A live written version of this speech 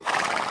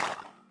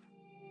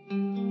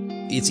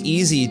It's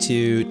easy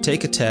to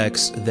take a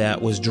text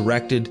that was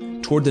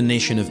directed toward the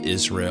nation of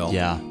Israel,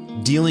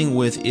 dealing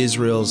with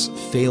Israel's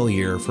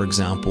failure, for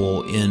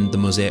example, in the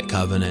Mosaic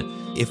Covenant.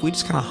 If we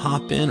just kind of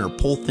hop in or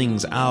pull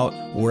things out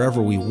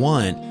wherever we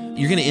want,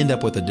 you're going to end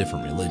up with a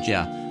different religion.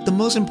 Yeah. The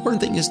most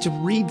important thing is to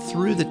read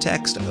through the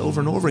text over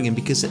and over again,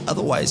 because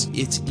otherwise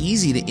it's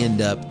easy to end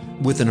up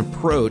with an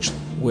approach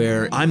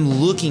where I'm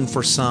looking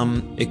for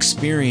some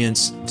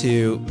experience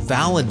to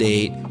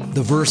validate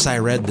the verse I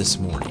read this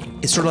morning.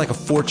 It's sort of like a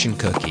fortune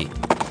cookie.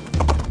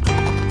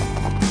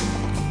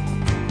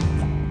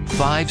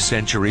 5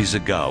 centuries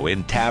ago,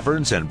 in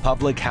taverns and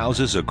public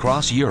houses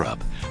across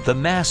Europe, the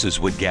masses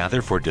would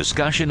gather for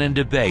discussion and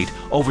debate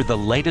over the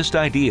latest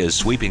ideas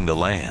sweeping the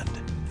land.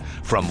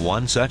 From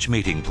one such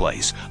meeting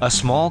place, a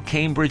small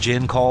Cambridge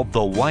inn called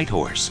the White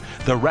Horse,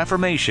 the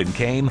Reformation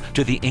came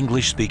to the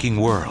English-speaking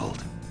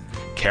world.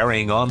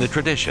 Carrying on the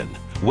tradition,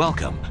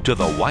 welcome to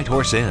the White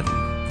Horse Inn.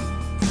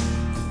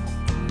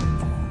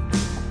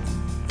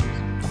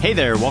 Hey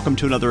there, welcome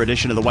to another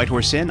edition of the White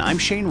Horse Inn. I'm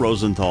Shane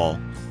Rosenthal.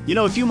 You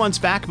know, a few months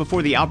back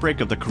before the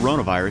outbreak of the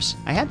coronavirus,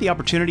 I had the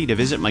opportunity to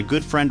visit my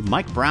good friend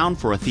Mike Brown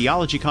for a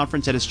theology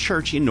conference at his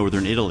church in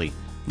northern Italy.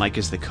 Mike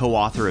is the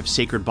co-author of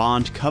Sacred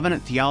Bond,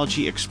 Covenant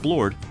Theology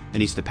Explored,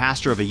 and he's the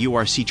pastor of a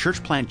URC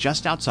church plant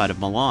just outside of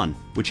Milan,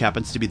 which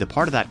happens to be the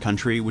part of that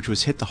country which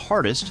was hit the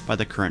hardest by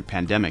the current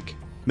pandemic.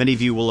 Many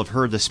of you will have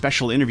heard the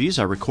special interviews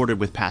I recorded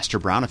with Pastor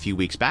Brown a few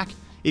weeks back.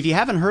 If you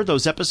haven't heard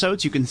those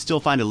episodes, you can still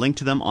find a link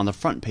to them on the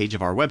front page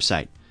of our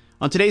website.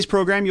 On today's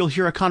program, you'll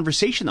hear a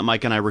conversation that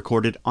Mike and I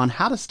recorded on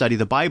how to study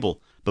the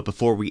Bible. But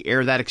before we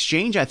air that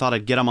exchange, I thought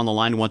I'd get him on the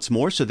line once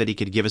more so that he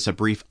could give us a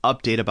brief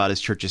update about his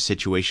church's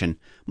situation.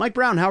 Mike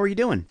Brown, how are you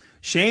doing?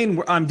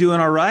 Shane, I'm doing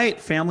all right.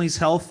 Family's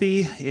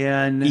healthy.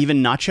 And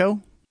even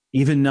Nacho?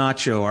 Even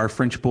Nacho, our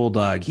French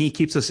bulldog. He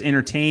keeps us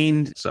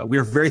entertained. So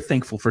we're very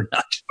thankful for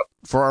Nacho.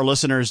 For our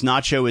listeners,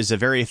 Nacho is a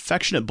very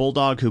affectionate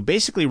bulldog who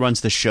basically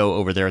runs the show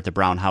over there at the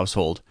Brown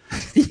household.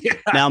 Yeah.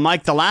 Now,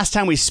 Mike, the last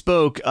time we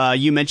spoke,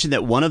 you mentioned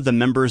that one of the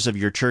members of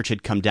your church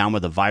had come down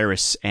with a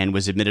virus and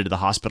was admitted to the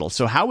hospital.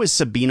 So how is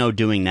Sabino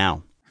doing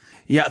now?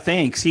 Yeah,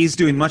 thanks. He's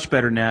doing much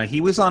better now. He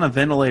was on a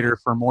ventilator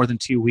for more than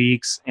 2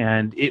 weeks,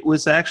 and it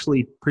was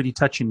actually pretty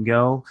touch and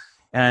go.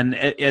 And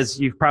as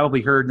you've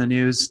probably heard in the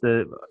news,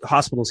 the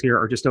hospitals here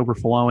are just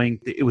overflowing.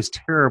 It was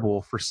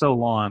terrible for so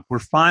long. We're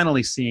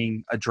finally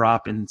seeing a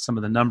drop in some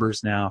of the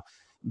numbers now.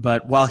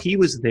 But while he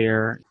was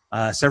there,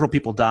 several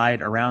people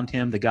died around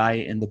him. The guy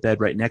in the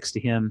bed right next to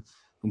him,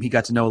 whom he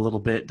got to know a little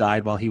bit,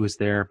 died while he was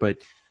there. But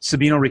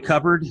Sabino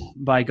recovered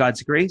by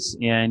God's grace,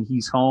 and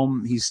he's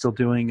home. He's still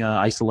doing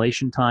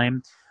isolation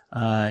time,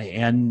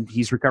 and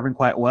he's recovering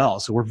quite well.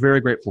 So we're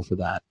very grateful for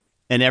that.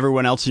 And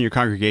everyone else in your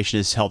congregation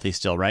is healthy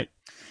still, right?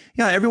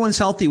 Yeah, everyone's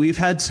healthy. We've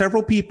had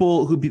several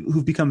people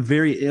who've become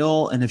very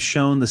ill and have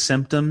shown the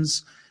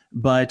symptoms,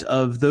 but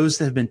of those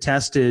that have been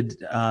tested,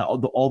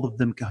 all of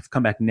them have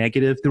come back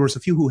negative. There was a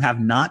few who have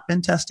not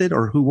been tested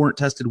or who weren't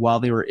tested while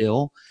they were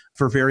ill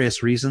for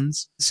various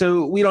reasons.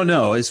 So we don't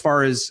know. As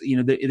far as,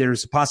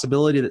 there's a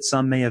possibility that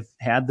some may have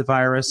had the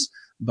virus,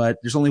 but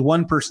there's only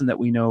one person that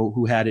we know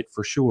who had it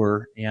for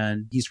sure,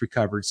 and he's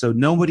recovered. So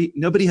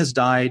nobody has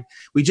died.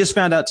 We just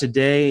found out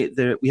today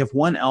that we have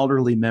one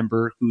elderly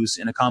member who's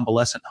in a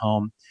convalescent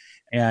home,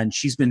 and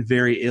she's been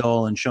very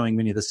ill and showing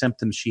many of the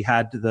symptoms. She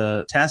had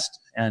the test,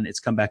 and it's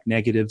come back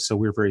negative, so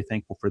we're very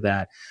thankful for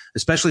that,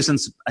 especially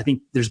since I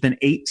think there's been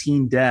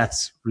 18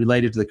 deaths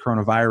related to the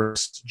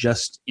coronavirus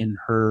just in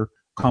her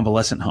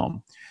convalescent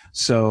home.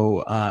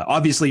 So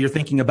obviously you're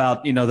thinking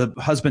about, the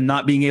husband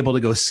not being able to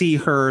go see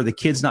her, the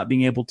kids not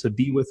being able to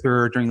be with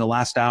her during the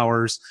last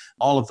hours,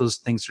 all of those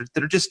things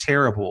that are just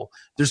terrible.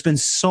 There's been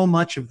so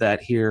much of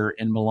that here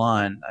in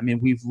Milan. I mean,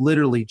 we've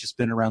literally just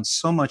been around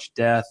so much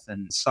death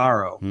and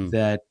sorrow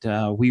that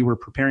we were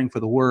preparing for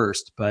the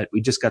worst, but we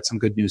just got some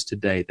good news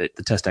today that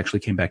the test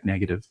actually came back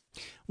negative.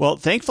 Well,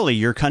 thankfully,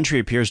 your country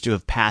appears to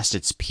have passed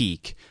its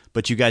peak,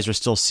 but you guys are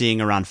still seeing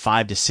around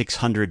 500 to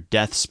 600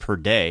 deaths per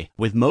day,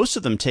 with most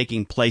of them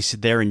taking place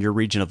there in your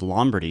region of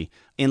Lombardy.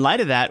 In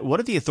light of that, what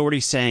are the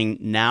authorities saying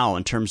now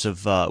in terms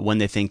of when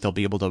they think they'll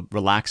be able to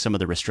relax some of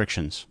the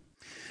restrictions?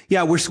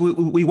 Yeah,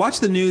 we watch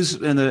the news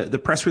and the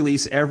press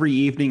release every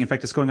evening. In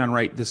fact, it's going on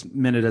right this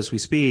minute as we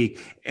speak.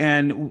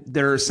 And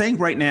they're saying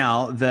right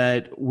now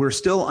that we're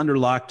still under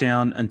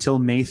lockdown until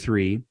May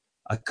 3.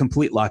 A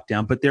complete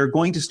lockdown, but they're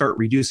going to start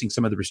reducing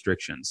some of the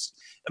restrictions.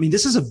 I mean,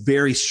 this is a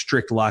very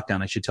strict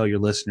lockdown, I should tell your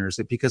listeners,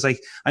 because I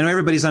know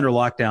everybody's under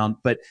lockdown,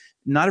 but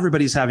not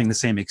everybody's having the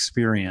same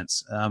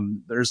experience.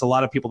 There's a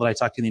lot of people that I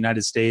talk to in the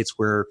United States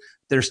where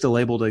they're still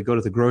able to go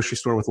to the grocery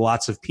store with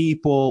lots of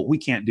people. We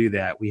can't do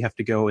that. We have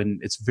to go,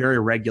 and it's very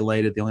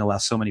regulated. They only allow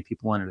so many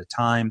people in at a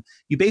time.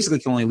 You basically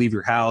can only leave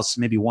your house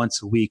maybe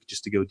once a week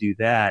just to go do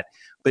that.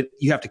 But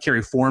you have to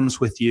carry forms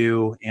with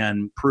you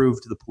and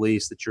prove to the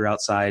police that you're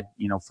outside,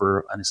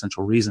 for an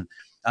essential reason.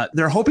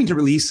 They're hoping to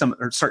release some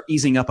or start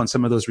easing up on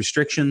some of those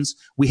restrictions.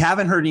 We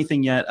haven't heard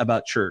anything yet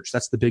about church.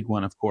 That's the big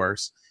one, of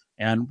course.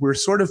 And we're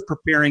sort of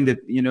preparing that,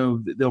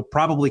 they'll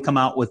probably come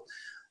out with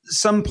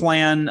some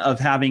plan of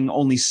having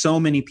only so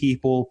many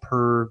people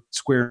per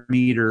square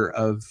meter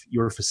of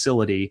your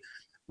facility.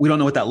 We don't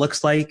know what that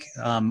looks like.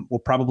 We'll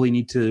probably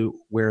need to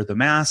wear the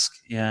mask,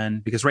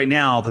 and because right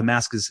now the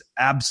mask is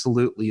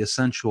absolutely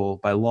essential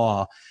by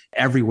law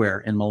everywhere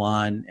in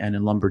Milan and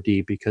in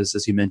Lombardy, because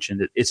as you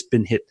mentioned, it's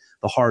been hit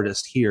the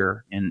hardest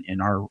here in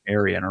our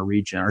area, in our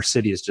region. Our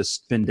city has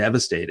just been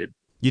devastated.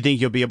 You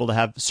think you'll be able to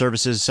have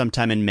services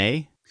sometime in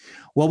May?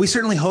 Well, we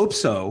certainly hope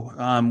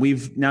so.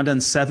 We've now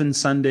done 7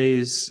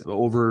 Sundays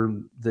over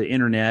the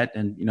internet,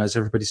 and as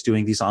everybody's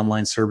doing these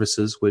online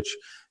services, which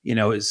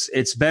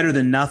it's better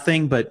than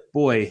nothing, but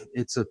boy,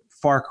 it's a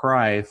far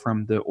cry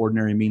from the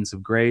ordinary means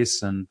of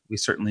grace, and we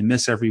certainly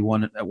miss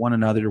one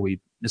another. We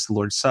miss the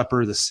Lord's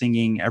Supper, the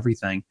singing,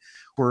 everything.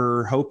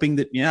 We're hoping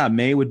that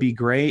May would be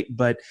great,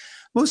 but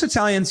most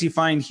Italians you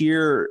find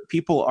here,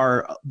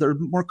 they're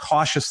more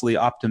cautiously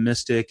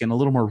optimistic and a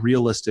little more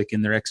realistic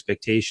in their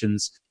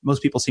expectations.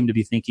 Most people seem to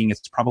be thinking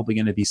it's probably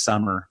going to be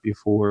summer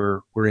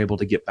before we're able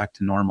to get back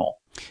to normal.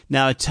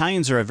 Now,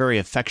 Italians are a very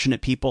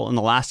affectionate people, and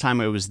the last time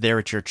I was there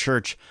at your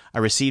church, I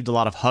received a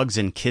lot of hugs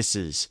and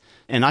kisses,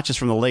 and not just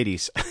from the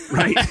ladies.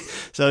 Right.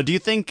 So do you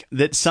think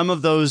that some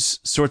of those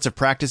sorts of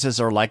practices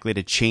are likely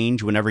to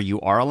change whenever you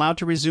are allowed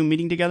to resume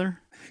meeting together?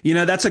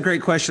 That's a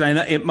great question. I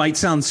know it might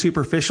sound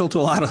superficial to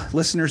a lot of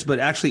listeners, but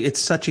actually it's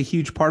such a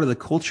huge part of the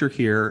culture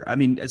here. I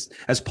mean,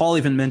 as Paul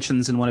even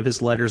mentions in one of his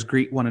letters,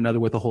 greet one another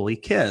with a holy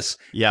kiss.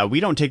 Yeah,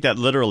 we don't take that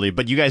literally,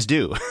 but you guys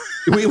do.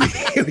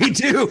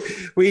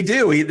 we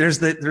do. There's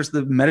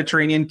the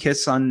Mediterranean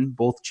kiss on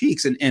both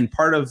cheeks. And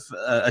part of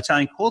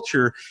Italian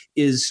culture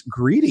is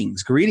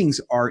greetings. Greetings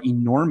are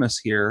enormous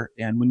here.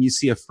 And when you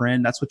see a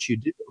friend, that's what you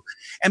do.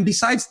 And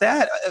besides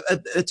that,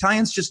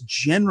 Italians just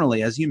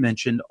generally, as you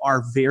mentioned,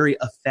 are very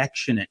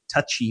affectionate,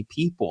 touchy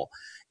people.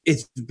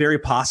 It's very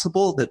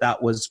possible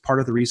that was part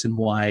of the reason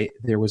why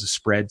there was a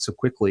spread so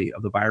quickly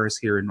of the virus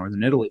here in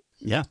northern Italy.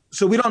 Yeah.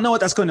 So we don't know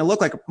what that's going to look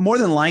like. More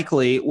than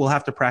likely, we'll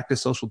have to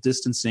practice social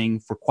distancing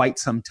for quite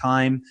some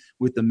time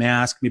with the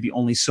mask, maybe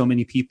only so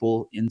many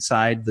people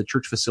inside the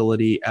church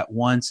facility at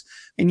once.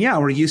 And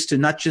we're used to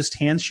not just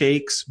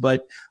handshakes,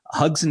 but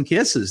hugs and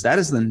kisses. That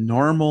is the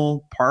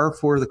normal par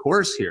for the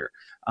course here.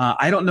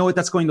 I don't know what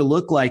that's going to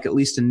look like, at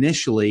least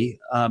initially.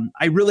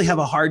 I really have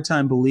a hard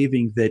time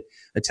believing that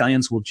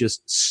Italians will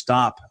just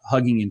stop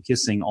hugging and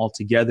kissing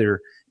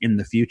altogether in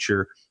the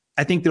future.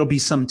 I think there'll be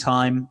some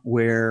time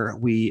where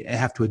we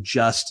have to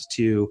adjust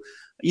to,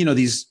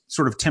 these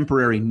sort of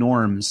temporary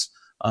norms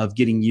of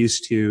getting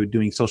used to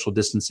doing social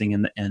distancing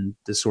and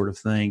this sort of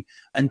thing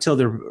until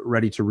they're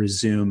ready to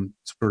resume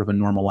sort of a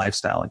normal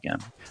lifestyle again.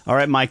 All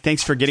right, Mike,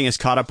 thanks for getting us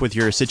caught up with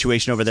your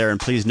situation over there. And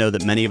please know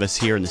that many of us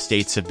here in the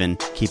States have been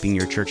keeping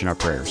your church in our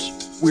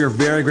prayers. We are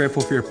very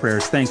grateful for your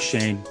prayers. Thanks,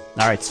 Shane.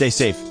 All right, stay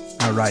safe.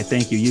 All right,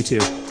 thank you. You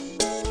too.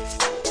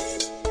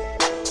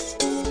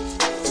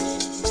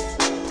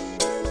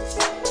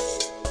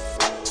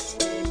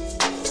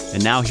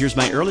 And now here's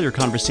my earlier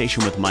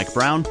conversation with Mike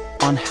Brown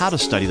on how to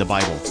study the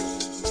Bible.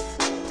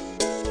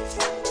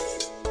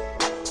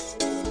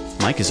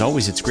 Mike, as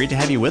always, it's great to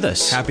have you with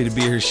us. Happy to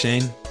be here,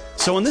 Shane.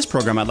 So in this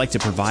program, I'd like to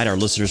provide our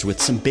listeners with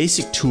some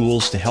basic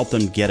tools to help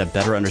them get a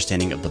better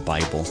understanding of the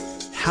Bible.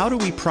 How do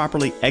we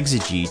properly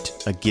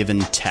exegete a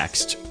given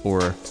text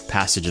or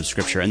passage of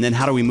Scripture? And then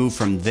how do we move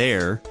from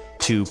there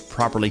to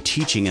properly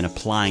teaching and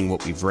applying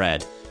what we've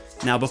read?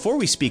 Now, before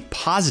we speak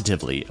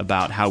positively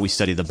about how we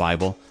study the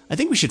Bible, I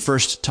think we should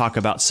first talk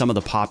about some of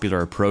the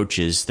popular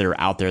approaches that are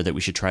out there that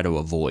we should try to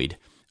avoid.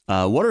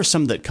 What are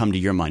some that come to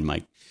your mind,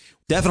 Mike?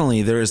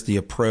 Definitely, there is the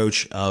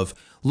approach of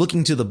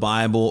looking to the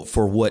Bible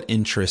for what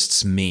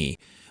interests me.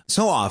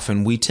 So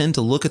often we tend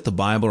to look at the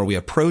Bible, or we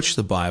approach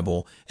the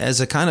Bible as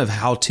a kind of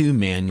how-to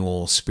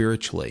manual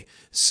spiritually.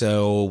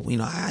 So,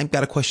 I've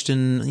got a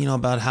question,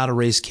 about how to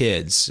raise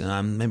kids.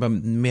 Maybe I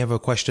may have a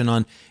question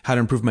on how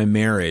to improve my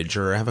marriage,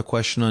 or I have a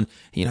question on,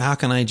 how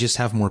can I just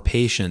have more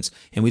patience?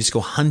 And we just go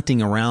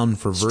hunting around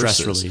for verses.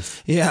 Stress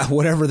relief. Yeah,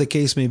 whatever the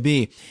case may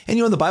be. And,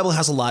 the Bible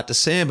has a lot to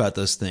say about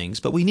those things,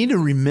 but we need to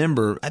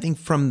remember, I think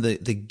from the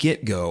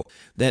get-go,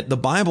 that the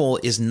Bible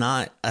is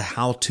not a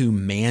how-to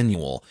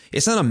manual.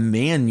 It's not a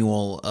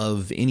manual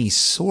of any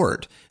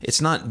sort.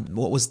 It's not,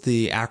 what was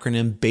the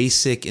acronym?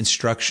 Basic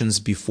Instructions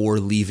Before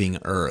Leaving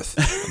Earth.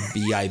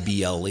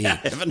 Bible.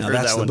 Now,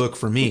 that's the book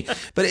for me.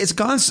 But it's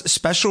God's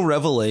special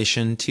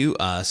revelation to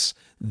us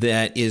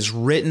that is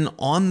written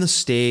on the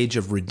stage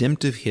of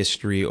redemptive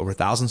history over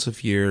thousands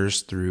of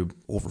years through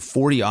over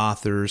 40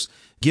 authors,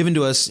 given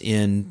to us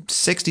in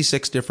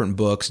 66 different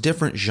books,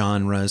 different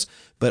genres,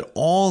 but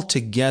all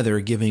together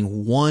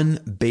giving one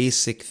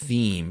basic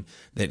theme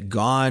that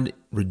God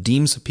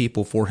redeems the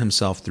people for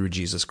himself through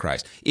Jesus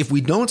Christ. If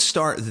we don't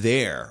start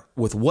there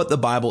with what the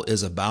Bible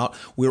is about,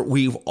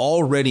 we've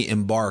already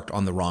embarked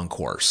on the wrong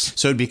course.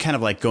 So it'd be kind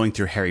of like going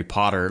through Harry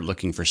Potter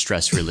looking for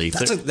stress relief.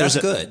 That's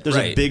good. There's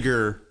a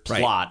bigger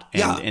plot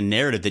and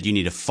narrative that you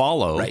need to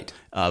follow. Right.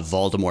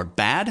 Voldemort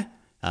bad.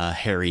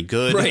 Harry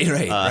good. Right.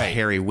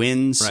 Harry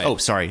wins. Right. Oh,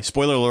 sorry.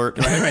 Spoiler alert.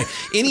 Right.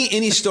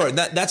 Any story.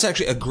 That's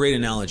actually a great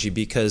analogy,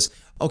 because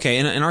Okay,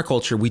 in our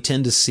culture, we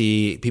tend to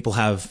see people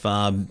have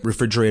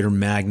refrigerator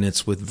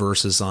magnets with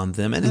verses on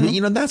them,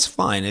 and that's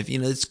fine. If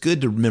it's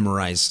good to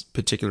memorize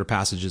particular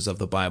passages of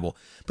the Bible.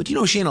 But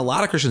Shane, a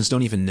lot of Christians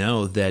don't even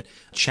know that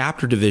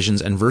chapter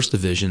divisions and verse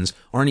divisions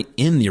aren't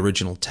in the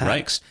original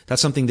text. Right.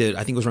 That's something that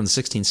I think was around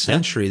the 16th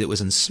century that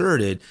was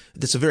inserted.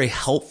 That's a very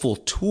helpful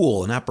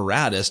tool and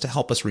apparatus to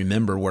help us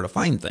remember where to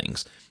find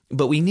things.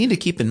 But we need to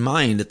keep in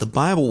mind that the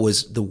Bible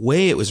was the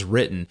way it was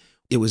written.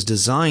 It was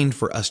designed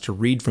for us to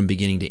read from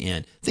beginning to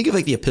end. Think of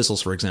like the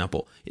epistles, for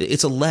example.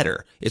 It's a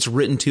letter. It's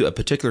written to a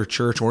particular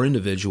church or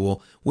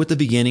individual with the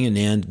beginning and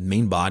end,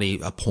 main body,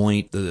 a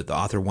point that the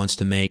author wants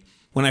to make.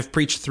 When I've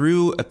preached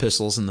through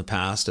epistles in the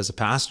past as a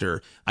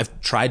pastor, I've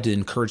tried to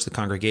encourage the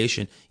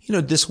congregation,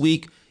 this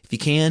week, if you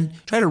can,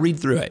 try to read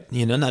through it.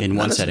 In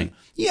one sitting.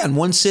 Yeah, in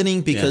one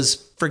sitting, because,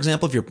 for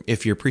example,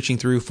 if you're preaching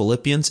through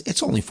Philippians,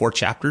 it's only 4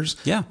 chapters.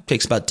 Yeah. It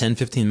takes about 10,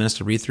 15 minutes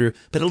to read through,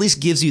 but at least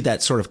gives you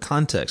that sort of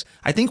context.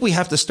 I think we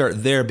have to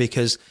start there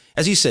because,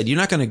 as you said, you're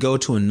not going to go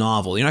to a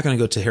novel. You're not going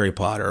to go to Harry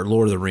Potter or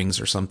Lord of the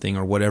Rings or something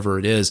or whatever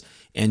it is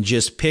and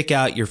just pick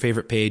out your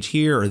favorite page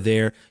here or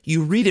there.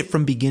 You read it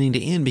from beginning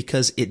to end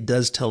because it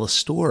does tell a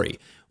story.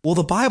 Well,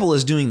 the Bible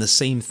is doing the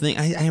same thing.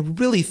 I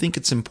really think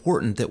it's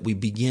important that we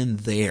begin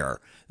there,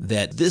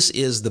 that this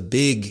is the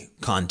big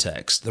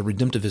context, the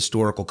redemptive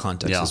historical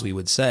context, as we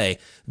would say,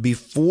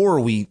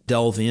 before we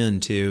delve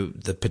into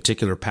the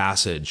particular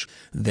passage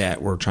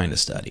that we're trying to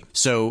study.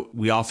 So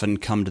we often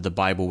come to the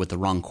Bible with the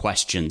wrong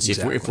questions.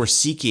 Exactly. If we're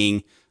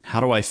seeking, how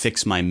do I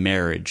fix my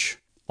marriage?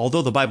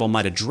 Although the Bible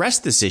might address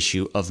this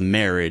issue of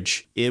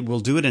marriage, it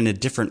will do it in a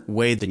different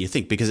way than you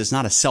think because it's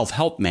not a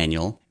self-help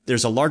manual.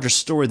 There's a larger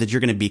story that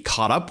you're going to be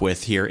caught up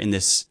with here in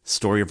this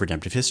story of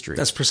redemptive history.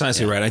 That's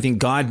precisely right. I think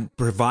God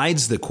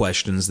provides the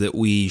questions that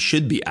we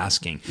should be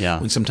asking. Yeah.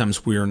 When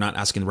sometimes we're not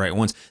asking the right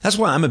ones. That's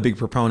why I'm a big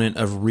proponent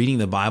of reading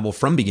the Bible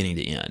from beginning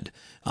to end.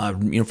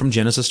 From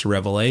Genesis to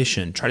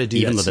Revelation. Try to do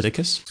even that.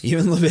 Leviticus?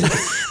 Even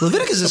Leviticus.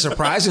 Leviticus is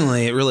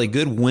surprisingly really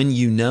good when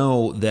you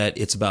know that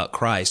it's about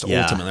Christ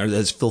ultimately, that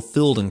it's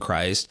fulfilled in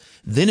Christ.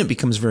 Then it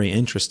becomes very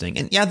interesting.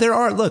 And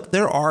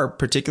there are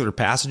particular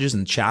passages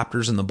and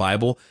chapters in the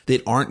Bible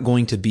that aren't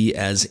going to be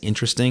as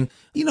interesting.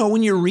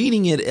 When you're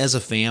reading it as a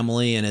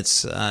family and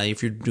it's,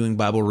 if you're doing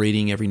Bible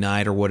reading every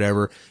night or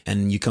whatever,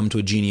 and you come to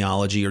a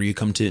genealogy or you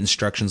come to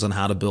instructions on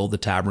how to build the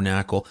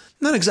tabernacle,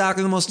 not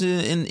exactly the most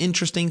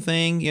interesting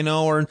thing,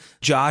 or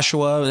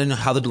Joshua and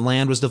how the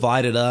land was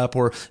divided up,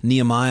 or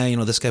Nehemiah,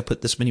 this guy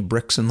put this many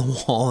bricks in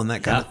the wall and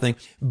that kind of thing.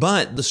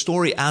 But the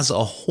story as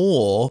a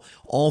whole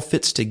all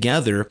fits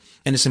together.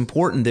 And it's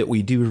important that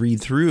we do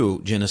read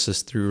through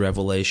Genesis through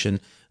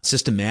Revelation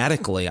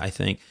systematically, I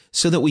think,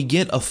 so that we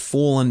get a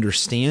full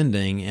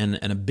understanding and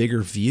a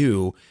bigger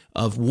view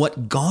of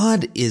what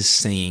God is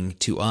saying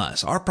to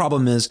us. Our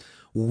problem is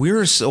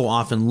we're so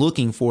often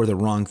looking for the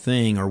wrong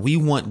thing, or we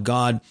want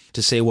God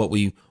to say what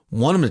we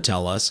want him to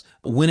tell us,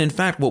 when in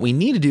fact what we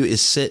need to do is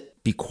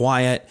sit, be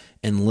quiet,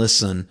 and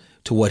listen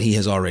to what he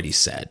has already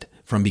said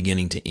from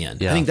beginning to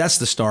end. I think that's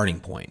the starting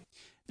point.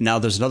 Now,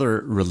 there's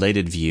another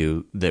related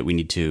view that we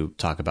need to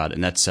talk about,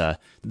 and that's the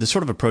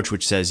sort of approach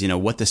which says,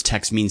 what this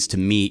text means to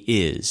me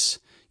is,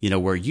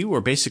 where you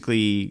are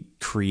basically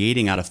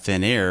creating out of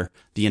thin air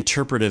the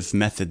interpretive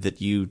method that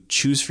you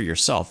choose for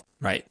yourself.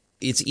 Right.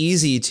 It's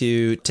easy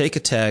to take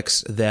a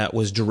text that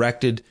was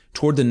directed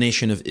toward the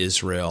nation of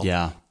Israel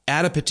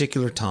at a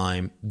particular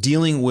time,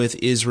 dealing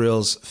with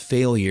Israel's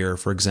failure,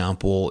 for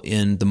example,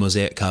 in the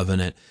Mosaic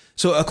covenant.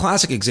 So a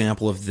classic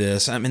example of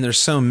this, there's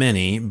so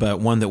many,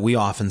 but one that we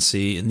often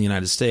see in the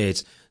United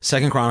States,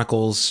 2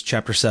 Chronicles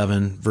chapter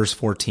 7, verse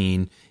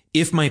 14,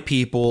 if my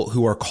people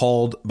who are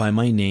called by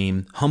my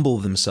name humble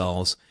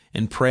themselves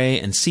and pray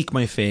and seek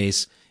my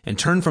face and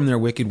turn from their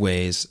wicked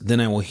ways, then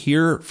I will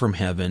hear from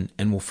heaven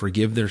and will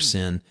forgive their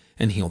sin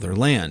and heal their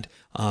land.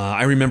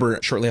 I remember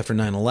shortly after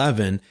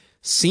 9/11,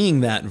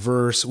 seeing that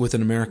verse with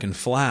an American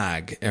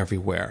flag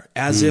everywhere,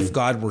 as if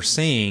God were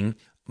saying,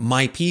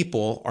 my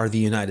people are the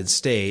United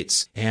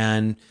States.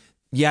 And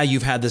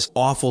you've had this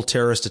awful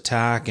terrorist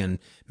attack, and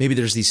maybe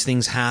there's these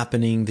things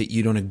happening that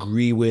you don't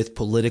agree with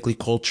politically,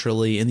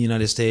 culturally in the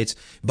United States.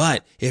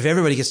 But if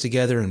everybody gets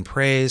together and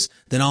prays,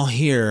 then I'll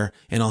hear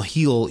and I'll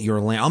heal your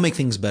land. I'll make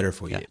things better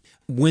for you.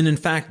 When in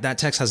fact, that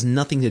text has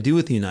nothing to do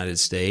with the United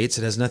States.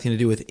 It has nothing to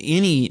do with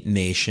any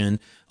nation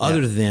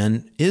other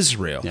than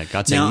Israel.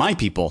 God's saying my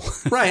people.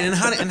 Right. And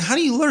how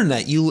do you learn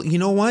that? You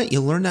know what?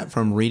 You learn that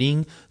from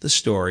reading the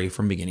story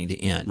from beginning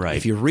to end. Right.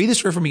 If you read the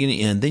story from beginning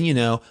to end, then you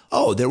know,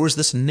 there was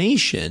this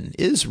nation,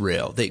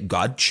 Israel, that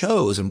God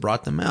chose and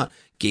brought them out,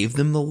 gave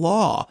them the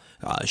law,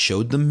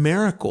 showed them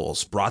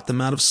miracles, brought them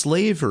out of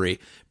slavery,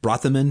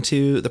 brought them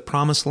into the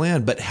promised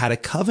land, but had a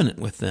covenant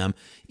with them.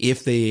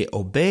 If they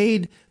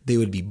obeyed, they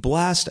would be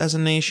blessed as a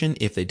nation.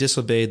 If they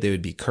disobeyed, they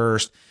would be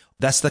cursed.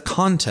 That's the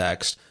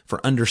context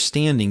for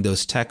understanding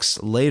those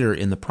texts later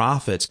in the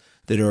prophets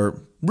that are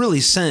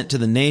really sent to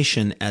the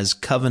nation as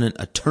covenant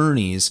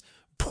attorneys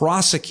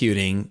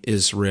prosecuting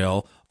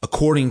Israel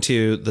according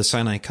to the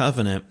Sinai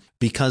covenant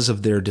because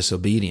of their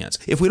disobedience.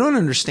 If we don't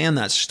understand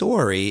that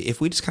story, if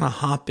we just kind of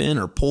hop in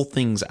or pull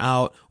things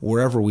out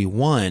wherever we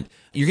want,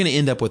 you're going to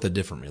end up with a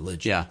different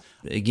religion. Yeah.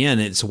 Again,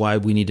 it's why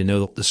we need to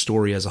know the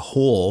story as a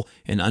whole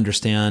and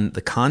understand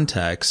the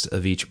context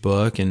of each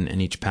book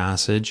and each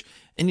passage.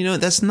 And,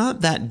 that's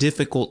not that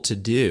difficult to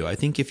do. I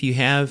think if you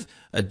have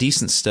a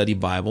decent study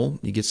Bible,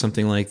 you get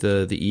something like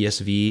the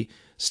ESV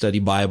Study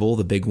Bible,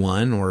 the big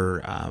one,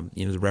 or,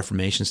 the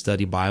Reformation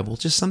Study Bible,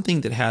 just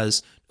something that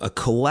has a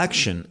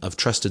collection of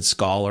trusted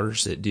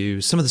scholars that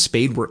do some of the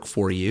spade work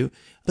for you.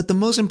 But the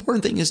most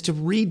important thing is to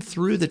read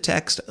through the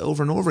text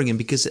over and over again,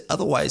 because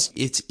otherwise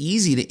it's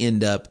easy to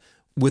end up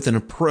with an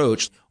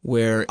approach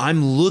where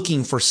I'm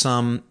looking for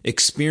some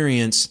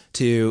experience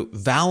to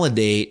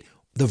validate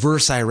the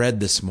verse I read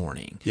this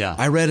morning. Yeah.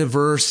 I read a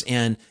verse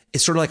and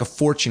it's sort of like a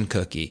fortune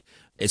cookie.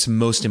 It's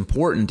most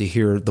important to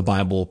hear the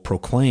Bible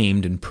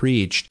proclaimed and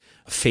preached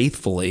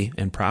faithfully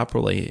and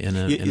properly in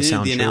a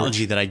sound The church.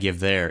 analogy that I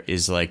give there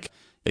is like,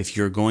 if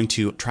you're going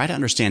to try to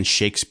understand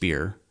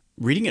Shakespeare,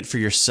 reading it for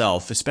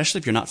yourself, especially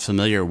if you're not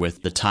familiar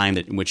with the time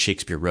in which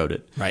Shakespeare wrote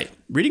it. Right.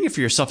 Reading it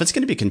for yourself, it's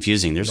going to be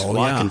confusing. There's a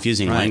lot of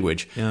confusing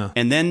language. Yeah.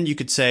 And then you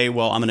could say,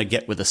 well, I'm going to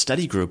get with a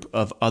study group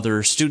of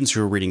other students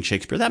who are reading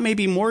Shakespeare. That may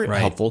be more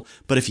helpful.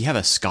 But if you have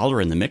a scholar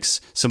in the mix,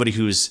 somebody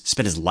who's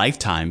spent his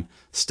lifetime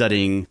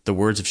studying the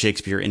words of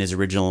Shakespeare in his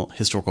original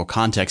historical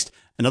context,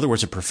 in other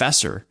words, a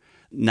professor,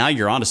 now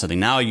you're onto something.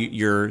 Now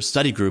your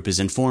study group is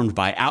informed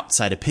by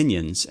outside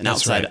opinions and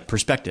outside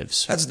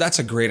perspectives. That's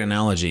a great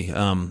analogy.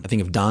 I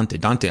think of Dante.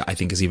 Dante, I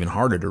think, is even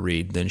harder to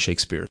read than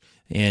Shakespeare.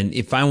 And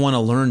if I want to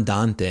learn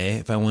Dante,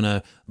 if I want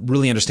to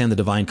really understand the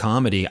Divine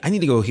Comedy, I need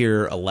to go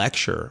hear a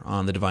lecture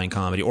on the Divine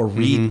Comedy or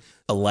read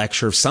a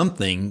lecture of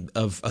something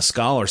of a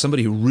scholar,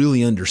 somebody who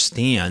really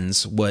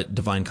understands what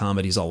Divine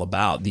Comedy is all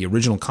about, the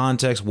original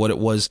context, what it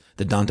was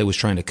that Dante was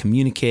trying to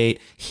communicate,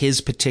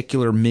 his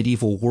particular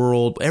medieval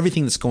world,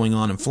 everything that's going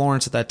on in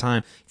Florence at that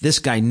time. This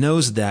guy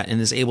knows that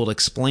and is able to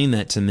explain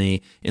that to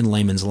me in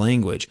layman's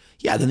language.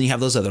 Yeah, then you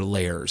have those other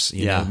layers,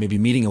 you know, maybe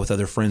meeting it with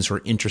other friends who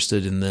are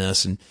interested in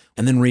this and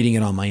then reading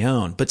it on my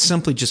own. But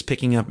simply just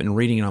picking up and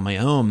reading it on my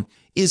own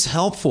is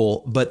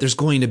helpful, but there's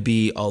going to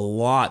be a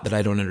lot that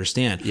I don't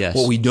understand. Yes.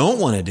 What we don't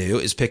want to do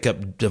is pick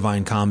up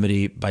Divine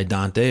Comedy by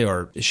Dante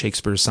or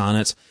Shakespeare's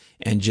sonnets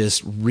and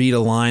just read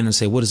a line and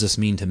say, what does this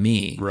mean to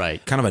me?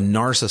 Right. Kind of a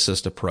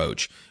narcissist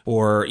approach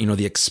or,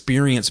 the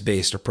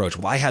experience-based approach.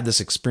 Well, I had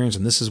this experience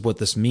and this is what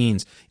this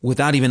means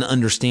without even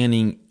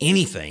understanding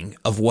anything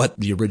of what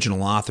the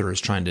original author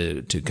is trying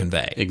to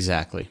convey.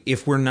 Exactly.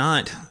 If we're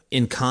not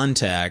in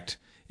contact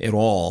at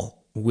all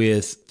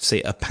with,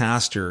 say, a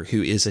pastor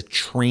who is a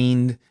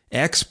trained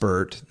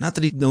expert, not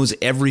that he knows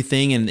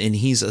everything and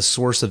he's a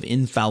source of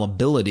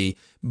infallibility,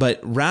 but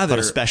rather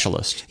a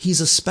specialist.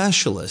 He's a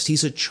specialist.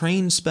 He's a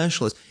trained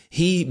specialist.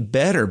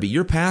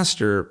 Your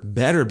pastor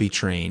better be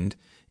trained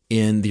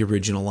in the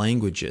original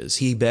languages.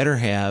 He better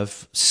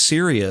have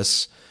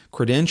serious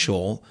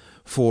credential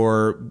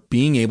for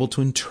being able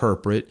to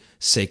interpret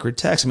sacred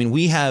text. I mean,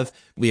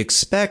 we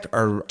expect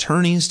our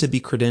attorneys to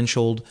be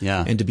credentialed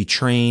and to be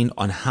trained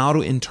on how to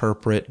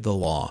interpret the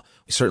law.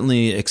 We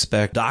certainly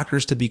expect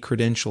doctors to be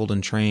credentialed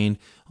and trained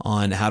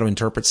on how to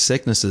interpret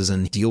sicknesses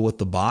and deal with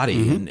the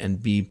body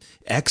and be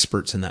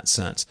experts in that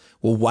sense.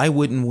 Well, why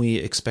wouldn't we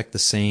expect the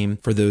same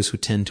for those who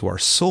tend to our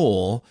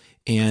soul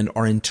and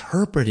are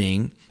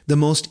interpreting the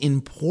most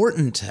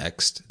important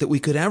text that we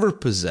could ever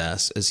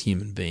possess as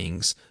human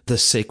beings, the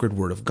sacred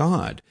Word of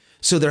God?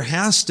 So there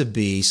has to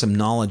be some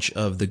knowledge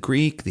of the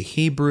Greek, the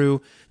Hebrew.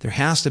 There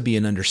has to be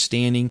an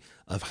understanding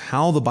of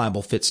how the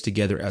Bible fits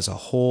together as a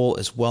whole,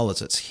 as well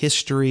as its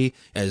history,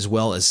 as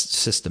well as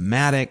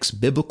systematics,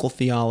 biblical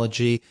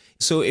theology.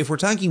 So if we're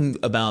talking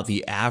about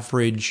the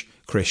average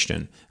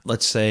Christian,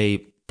 let's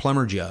say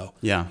Plumber Joe,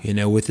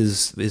 with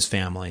his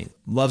family,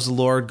 loves the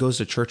Lord, goes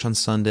to church on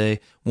Sunday,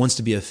 wants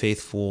to be a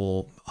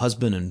faithful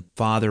husband and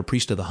father,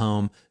 priest of the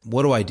home.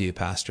 What do I do,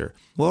 Pastor?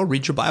 Well,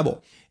 read your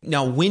Bible.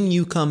 Now, when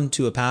you come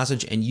to a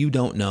passage and you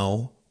don't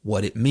know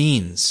what it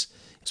means,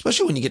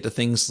 especially when you get to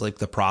things like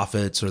the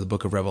prophets or the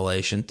book of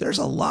Revelation, there's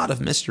a lot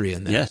of mystery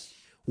in there. Yes.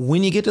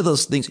 When you get to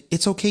those things,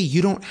 it's okay.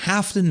 You don't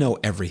have to know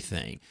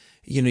everything.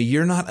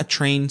 You're not a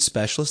trained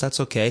specialist. That's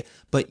okay.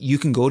 But you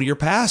can go to your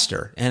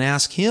pastor and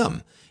ask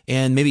him.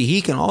 And maybe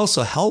he can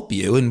also help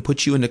you and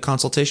put you into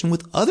consultation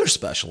with other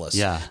specialists.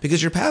 Yeah.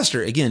 Because your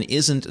pastor, again,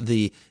 isn't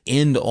the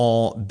end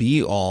all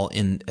be all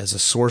as a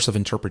source of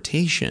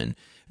interpretation,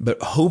 but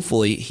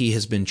hopefully he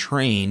has been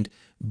trained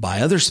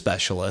by other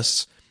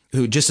specialists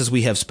who, just as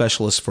we have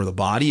specialists for the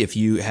body, if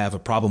you have a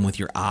problem with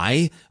your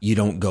eye, you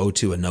don't go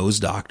to a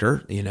nose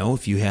doctor.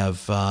 If you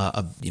have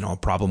a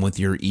problem with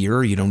your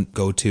ear, you don't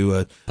go to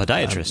a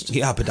podiatrist.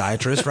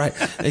 Podiatrist, right?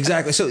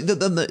 Exactly. So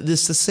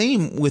it's the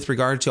same with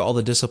regard to all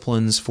the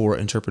disciplines for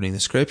interpreting the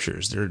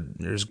scriptures.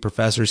 There's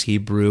professors,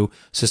 Hebrew,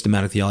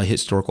 systematic theology,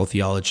 historical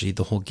theology,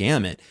 the whole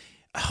gamut.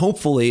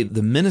 Hopefully,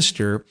 the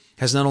minister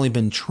has not only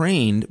been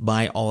trained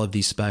by all of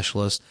these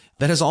specialists,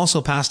 but has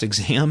also passed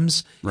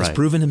exams, has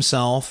proven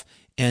himself,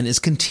 and is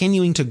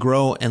continuing to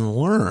grow and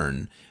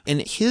learn.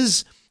 And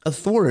his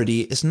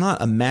authority is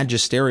not a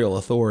magisterial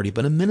authority,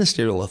 but a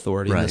ministerial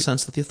authority in the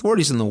sense that the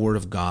authority is in the Word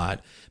of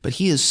God, but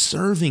he is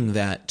serving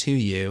that to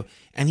you,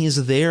 and he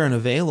is there and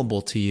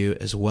available to you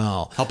as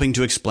well. Helping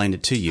to explain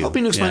it to you.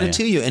 Helping to explain it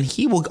to you, and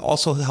he will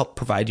also help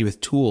provide you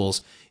with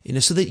tools,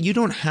 so that you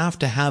don't have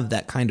to have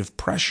that kind of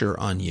pressure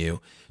on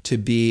you to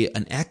be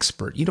an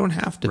expert. You don't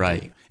have to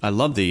be. I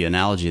love the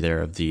analogy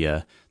there of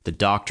the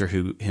doctor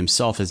who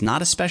himself is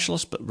not a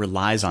specialist, but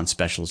relies on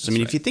specialists. I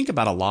mean, if you think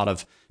about a lot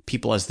of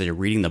people as they're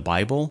reading the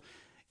Bible,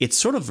 it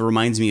sort of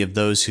reminds me of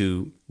those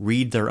who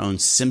read their own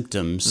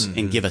symptoms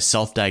and give a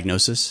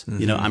self-diagnosis.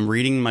 I'm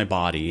reading my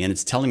body and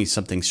it's telling me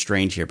something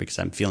strange here because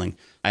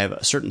I have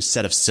a certain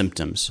set of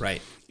symptoms.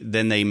 Right.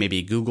 Then they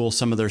maybe Google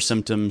some of their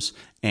symptoms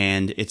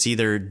and it's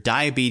either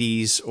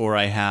diabetes or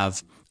I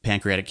have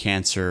pancreatic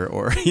cancer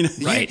or,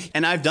 Right.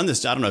 And I've done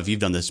this. I don't know if you've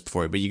done this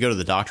before, but you go to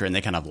the doctor and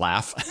they kind of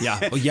laugh. Yeah.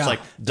 Oh, It's yeah. like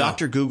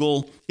Dr.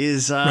 Google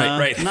is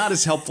not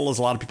as helpful as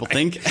a lot of people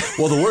think.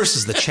 Well, the worst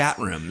is the chat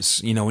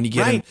rooms. When you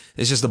get in,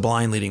 it's just the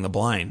blind leading the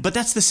blind. But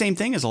that's the same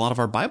thing as a lot of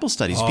our Bible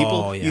studies.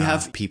 You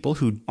have people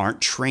who aren't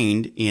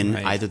trained in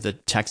either the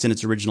text in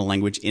its original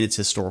language, in its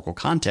historical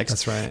context.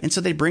 That's right. And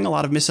so they bring a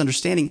lot of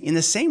misunderstanding in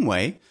the same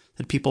way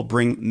that people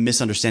bring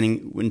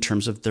misunderstanding in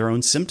terms of their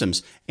own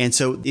symptoms. And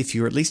so if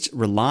you're at least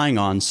relying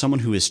on someone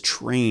who is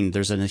trained,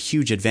 there's a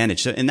huge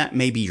advantage. So, and that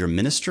may be your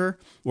minister,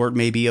 or it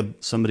may be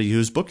somebody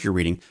whose book you're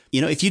reading.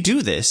 If you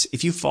do this,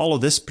 if you follow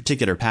this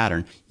particular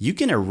pattern, you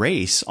can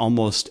erase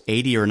almost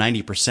 80 or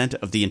 90%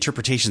 of the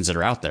interpretations that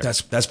are out there.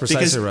 That's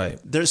precisely right.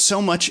 There's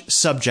so much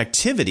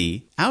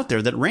subjectivity out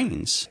there that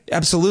reigns.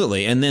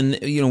 Absolutely. And then,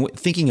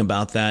 thinking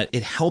about that,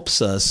 it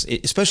helps us,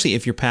 especially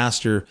if your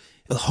pastor,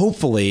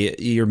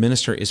 hopefully your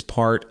minister is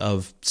part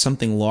of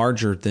something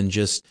larger than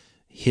just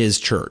his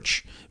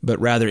church, but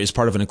rather is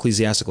part of an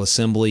ecclesiastical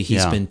assembly.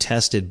 He's been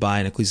tested by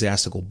an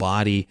ecclesiastical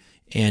body,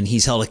 and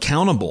he's held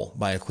accountable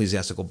by an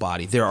ecclesiastical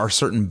body. There are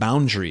certain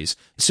boundaries.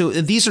 So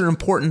these are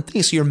important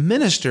things. So your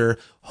minister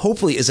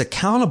hopefully is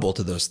accountable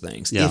to those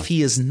things. Yeah. If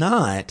he is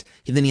not,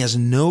 then he has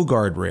no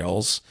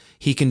guardrails.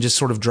 He can just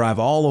sort of drive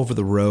all over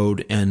the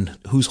road, and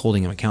who's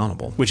holding him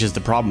accountable? Which is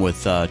the problem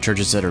with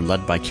churches that are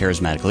led by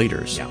charismatic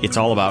leaders. Yeah. It's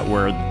all about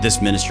where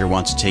this minister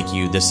wants to take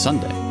you this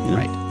Sunday.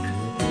 Right.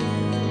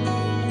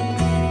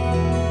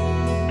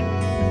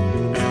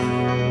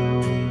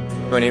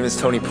 My name is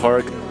Tony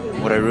Park.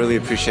 What I really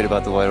appreciate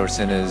about the White Horse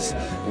Inn is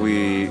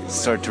we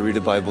start to read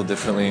the Bible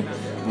differently,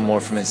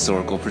 more from a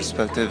historical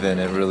perspective,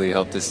 and it really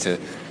helped us to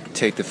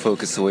take the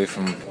focus away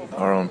from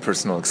our own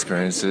personal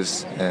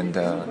experiences, and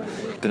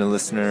been a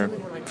listener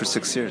for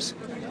 6 years.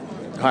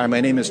 Hi,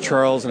 my name is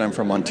Charles, and I'm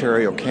from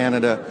Ontario,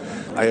 Canada.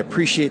 I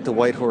appreciate the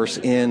White Horse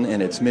Inn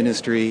and its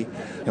ministry,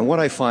 and what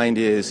I find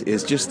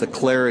is just the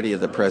clarity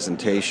of the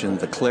presentation,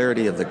 the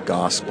clarity of the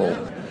gospel,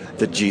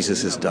 that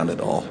Jesus has done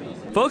it all.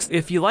 Folks,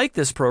 if you like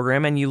this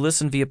program and you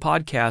listen via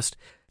podcast,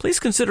 please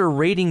consider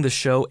rating the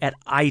show at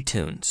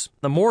iTunes.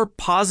 The more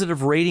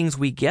positive ratings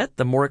we get,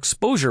 the more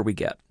exposure we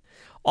get.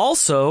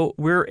 Also,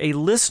 we're a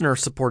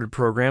listener-supported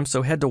program,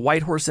 so head to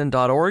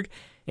whitehorseinn.org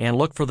and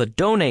look for the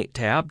Donate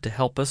tab to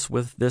help us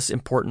with this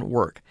important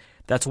work.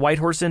 That's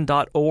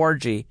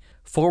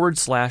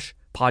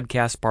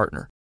whitehorseinn.org/podcast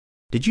partner.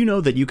 Did you know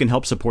that you can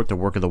help support the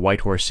work of the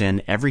White Horse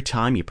Inn every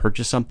time you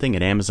purchase something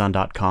at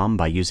Amazon.com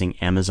by using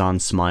Amazon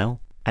Smile?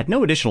 At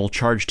no additional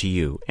charge to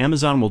you,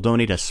 Amazon will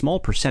donate a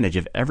small percentage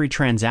of every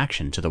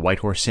transaction to the White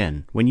Horse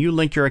Inn when you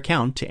link your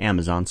account to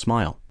Amazon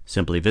Smile.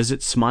 Simply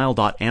visit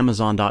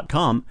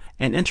smile.amazon.com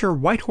and enter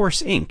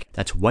Whitehorse Inc.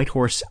 That's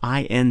Whitehorse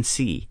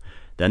INC.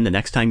 Then the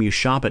next time you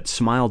shop at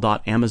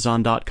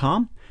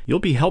smile.amazon.com, you'll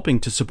be helping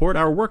to support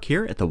our work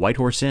here at the White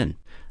Horse Inn.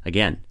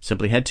 Again,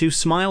 simply head to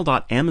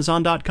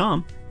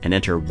smile.amazon.com and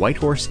enter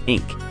Whitehorse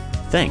Inc.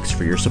 Thanks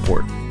for your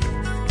support.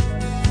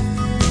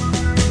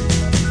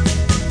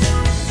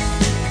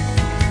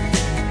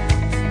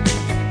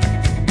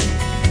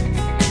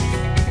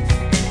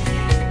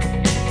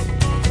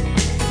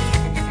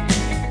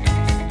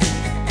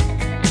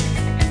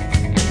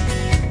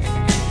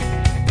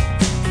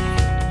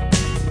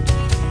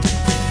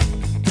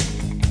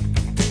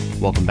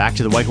 Welcome back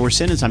to the White Horse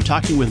Inn as I'm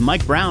talking with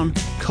Mike Brown,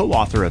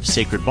 co-author of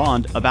Sacred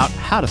Bond, about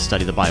how to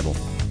study the Bible.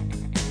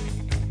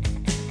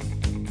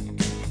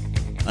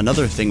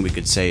 Another thing we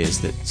could say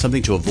is that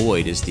something to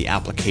avoid is the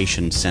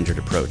application-centered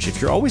approach. If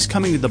you're always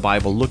coming to the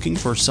Bible looking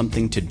for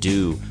something to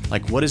do,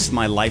 like what is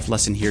my life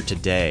lesson here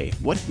today?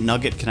 What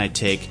nugget can I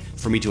take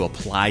for me to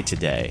apply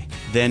today?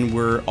 Then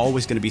we're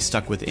always going to be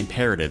stuck with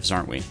imperatives,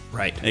 aren't we?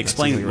 Right.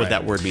 Explain what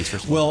that word means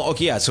first of all. Well,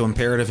 okay, yeah, so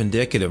imperative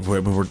indicative,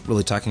 where we're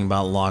really talking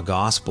about law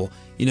gospel,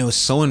 is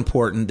so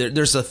important.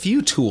 There's a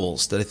few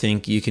tools that I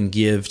think you can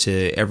give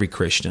to every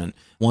Christian.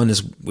 One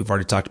is, we've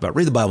already talked about,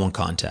 read the Bible in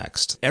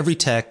context. Every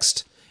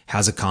text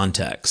has a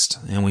context,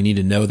 and we need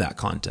to know that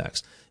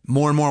context.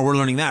 More and more, we're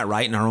learning that,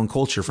 right, in our own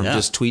culture from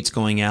just tweets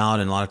going out,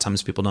 and a lot of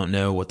times people don't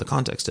know what the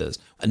context is.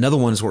 Another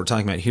one is what we're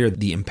talking about here,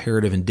 the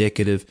imperative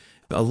indicative.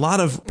 A lot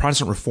of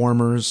Protestant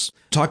reformers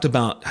talked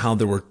about how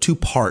there were two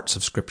parts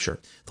of Scripture,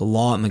 the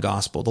law and the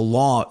gospel. The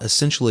law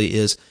essentially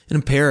is an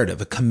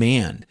imperative, a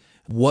command,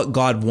 what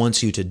God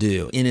wants you to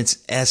do. In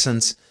its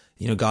essence,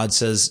 God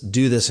says,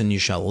 do this and you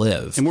shall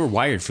live. And we're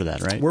wired for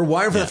that, right? We're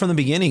wired for that from the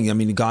beginning. I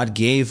mean, God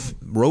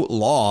wrote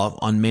law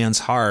on man's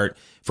heart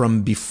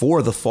from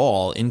before the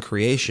fall in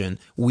creation.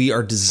 We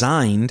are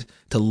designed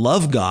to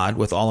love God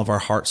with all of our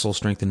heart, soul,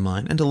 strength, and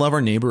mind, and to love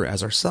our neighbor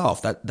as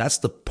ourselves. That's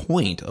the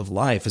point of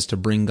life, is to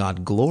bring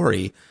God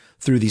glory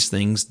through these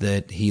things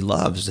that he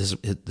loves,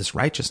 this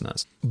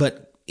righteousness.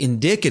 But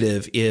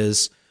indicative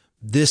is,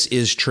 this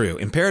is true.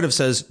 Imperative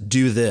says,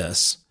 do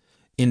this.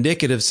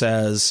 Indicative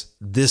says,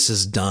 this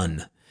is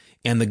done.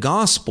 And the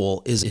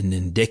gospel is an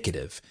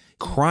indicative.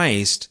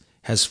 Christ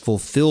has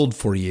fulfilled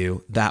for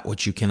you that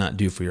which you cannot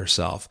do for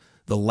yourself.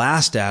 The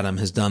last Adam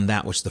has done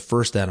that which the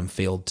first Adam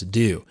failed to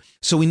do.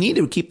 So we need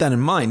to keep that in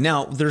mind.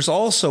 Now, there's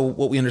also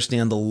what we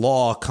understand, the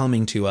law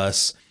coming to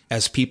us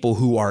as people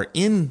who are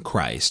in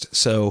Christ.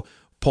 So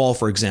Paul,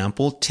 for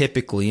example,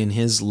 typically in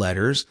his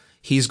letters,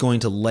 he's going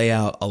to lay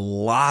out a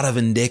lot of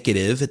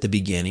indicative at the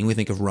beginning. We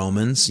think of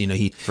Romans,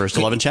 first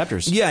 11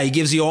 chapters. Yeah, he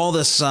gives you all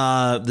this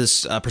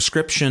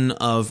prescription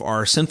of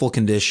our sinful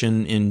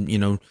condition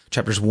in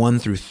chapters 1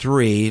 through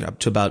 3 up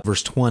to about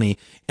verse 20,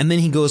 and then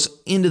he goes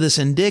into this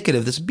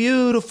indicative, this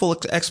beautiful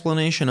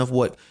explanation of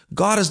what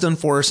God has done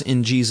for us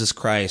in Jesus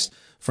Christ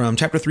from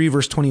chapter 3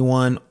 verse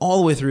 21 all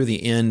the way through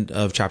the end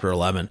of chapter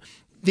 11.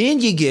 Then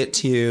you get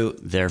to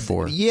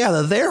therefore.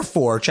 The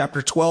therefore,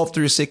 chapter 12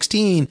 through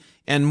 16.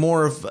 And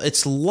more of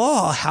its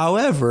law.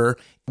 However,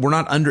 we're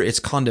not under its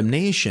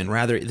condemnation.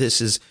 Rather, this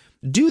is,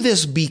 do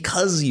this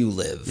because you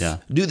live. Yeah.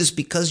 Do this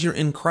because you're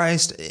in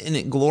Christ, and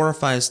it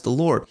glorifies the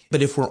Lord.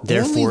 But if we're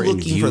therefore only in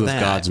looking view for of that,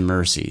 God's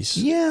mercies.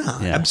 Yeah,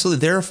 absolutely.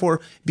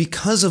 Therefore,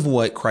 because of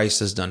what Christ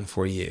has done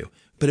for you.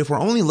 But if we're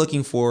only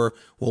looking for,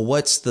 well,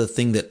 what's the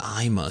thing that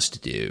I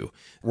must do?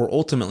 We're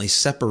ultimately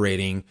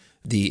separating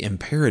the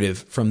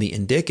imperative from the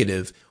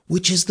indicative,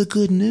 which is the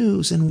good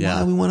news and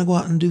why we want to go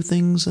out and do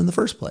things in the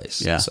first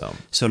place. Yeah.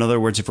 So in other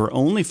words, if we're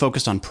only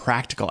focused on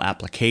practical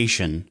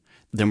application,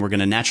 then we're going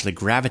to naturally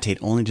gravitate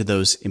only to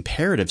those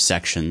imperative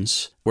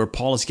sections where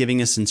Paul is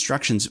giving us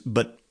instructions,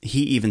 but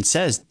he even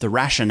says the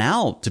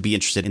rationale to be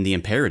interested in the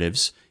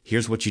imperatives,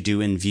 here's what you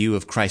do in view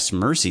of Christ's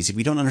mercies. If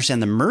we don't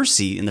understand the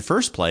mercy in the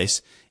first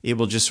place, it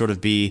will just sort of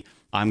be,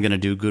 I'm going to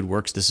do good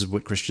works. This is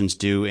what Christians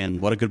do.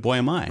 And what a good boy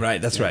am I. Right.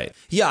 That's right.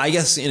 Yeah. I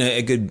guess,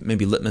 a good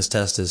maybe litmus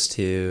test is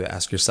to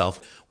ask yourself,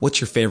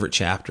 what's your favorite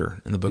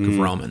chapter in the book of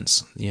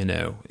Romans?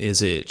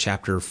 Is it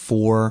chapter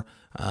 4,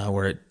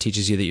 where it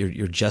teaches you that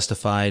you're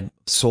justified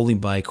solely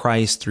by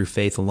Christ through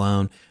faith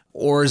alone?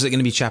 Or is it going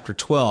to be chapter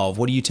 12?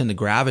 What do you tend to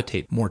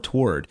gravitate more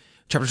toward?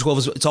 Chapter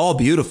 12 it's all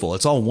beautiful.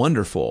 It's all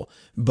wonderful.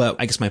 But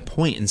I guess my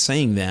point in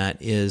saying that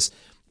is,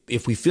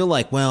 if we feel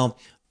like, well,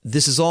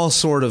 this is all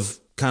sort of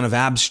kind of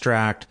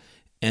abstract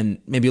and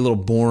maybe a little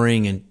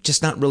boring and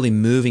just not really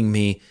moving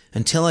me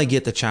until I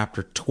get to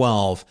chapter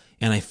 12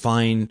 and I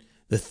find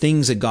the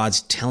things that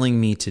God's telling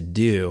me to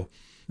do,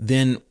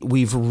 then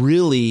we've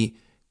really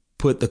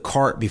put the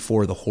cart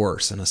before the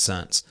horse in a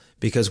sense.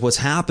 Because what's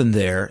happened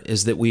there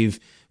is that we've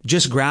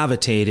just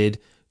gravitated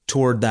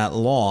toward that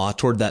law,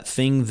 toward that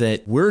thing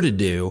that we're to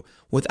do,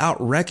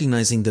 without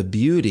recognizing the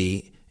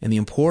beauty and the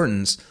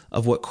importance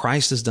of what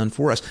Christ has done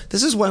for us.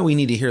 This is why we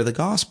need to hear the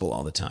gospel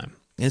all the time.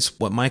 It's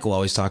what Michael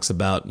always talks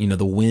about,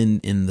 the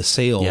wind in the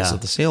sails of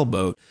the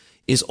sailboat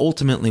is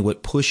ultimately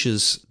what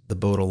pushes the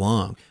boat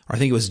along. Or I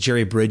think it was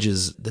Jerry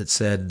Bridges that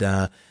said,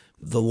 the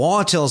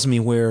law tells me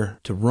where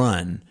to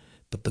run,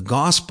 but the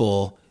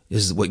gospel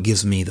is what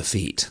gives me the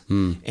feet.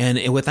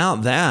 And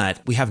without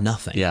that, we have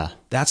nothing. Yeah.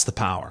 That's the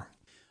power.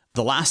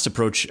 The last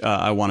approach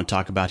I want to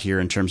talk about here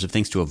in terms of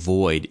things to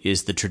avoid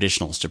is the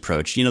traditionalist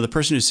approach. The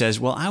person who says,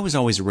 well, I was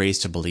always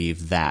raised to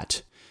believe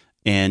that.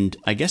 And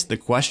I guess the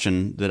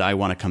question that I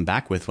want to come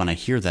back with when I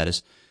hear that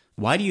is,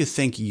 why do you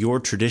think your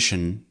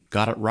tradition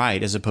got it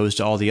right as opposed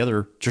to all the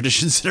other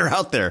traditions that are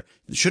out there?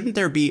 Shouldn't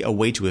there be a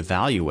way to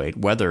evaluate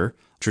whether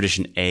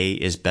tradition A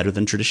is better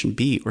than tradition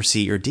B or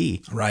C or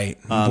D? Right.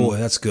 Boy,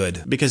 that's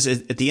good. Because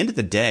at the end of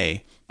the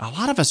day, a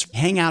lot of us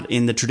hang out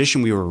in the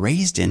tradition we were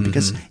raised in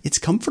because it's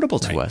comfortable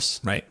to us.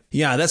 Right.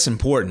 Yeah, that's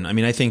important. I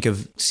mean, I think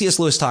of C.S.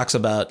 Lewis talks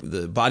about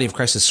the body of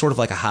Christ as sort of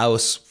like a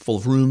house full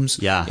of rooms.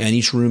 Yeah. And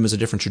each room is a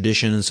different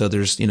tradition. And so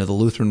there's, the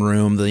Lutheran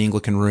room, the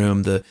Anglican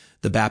room, the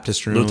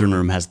Baptist room. Lutheran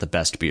room has the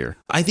best beer.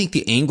 I think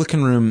the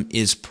Anglican room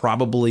is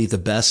probably the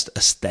best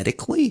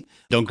aesthetically.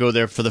 Don't go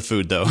there for the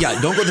food, though. Yeah,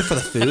 don't go there for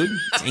the food.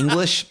 It's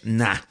English.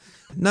 Nah.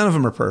 None of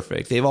them are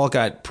perfect. They've all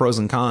got pros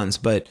and cons,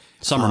 but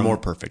some are more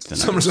perfect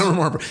than others. Some are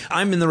more perfect.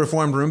 I'm in the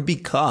Reformed room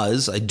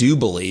because I do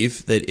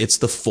believe that it's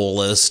the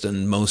fullest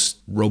and most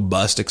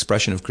robust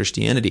expression of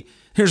Christianity.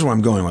 Here's where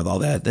I'm going with all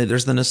that.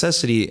 There's the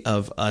necessity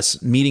of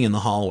us meeting in the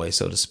hallway,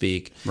 so to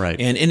speak. Right.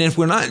 And if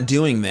we're not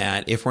doing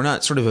that, if we're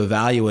not sort of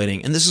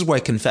evaluating, and this is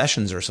why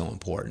confessions are so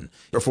important,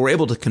 if we're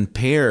able to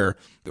compare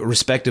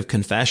respective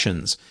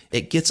confessions,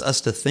 it gets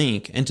us to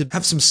think and to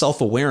have some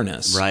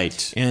self-awareness.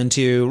 Right. And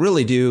to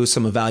really do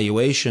some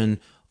evaluation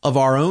of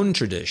our own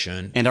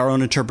tradition. And our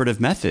own interpretive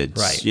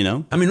methods. Right. You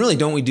know? I mean, really,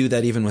 don't we do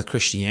that even with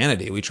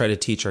Christianity? We try to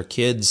teach our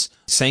kids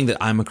saying that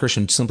I'm a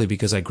Christian simply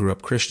because I grew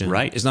up Christian.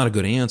 Right. Is not a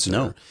good answer.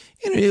 No.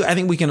 And I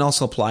think we can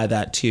also apply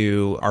that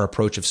to our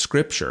approach of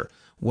Scripture.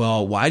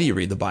 Well, why do you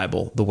read the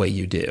Bible the way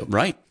you do?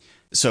 Right.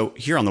 So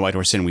here on the White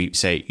Horse Inn, we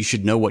say you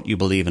should know what you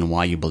believe and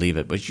why you believe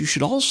it, but you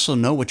should also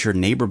know what your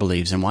neighbor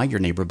believes and why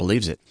your neighbor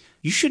believes it.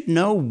 You should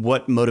know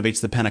what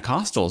motivates the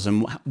Pentecostals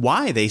and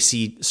why they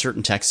see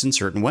certain texts in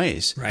certain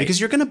ways, right? Because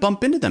you're going to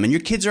bump into them, and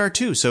your kids are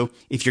too. So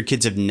if your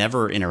kids have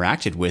never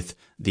interacted with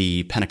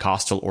the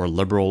Pentecostal or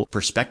liberal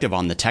perspective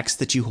on the text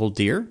that you hold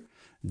dear,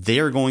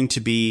 they're going to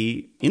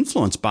be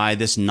influenced by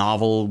this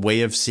novel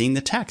way of seeing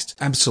the text.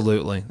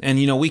 Absolutely. And,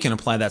 we can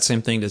apply that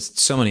same thing to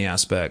so many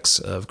aspects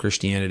of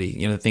Christianity.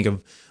 Think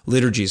of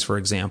liturgies, for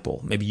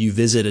example. Maybe you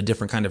visit a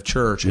different kind of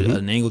church,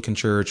 an Anglican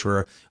church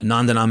or a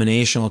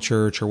non-denominational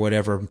church or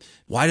whatever.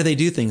 Why do they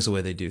do things the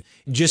way they do?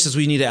 Just as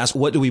we need to ask,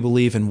 what do we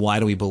believe and why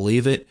do we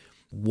believe it?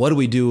 What do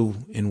we do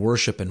in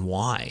worship and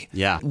why?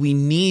 Yeah. We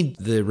need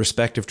the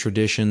respective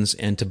traditions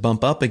and to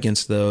bump up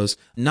against those,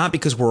 not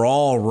because we're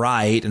all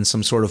right in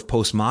some sort of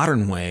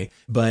postmodern way,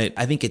 but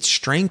I think it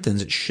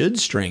should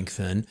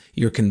strengthen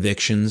your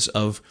convictions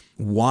of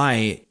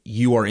why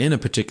you are in a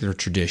particular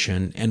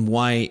tradition and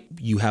why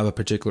you have a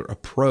particular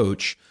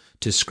approach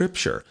to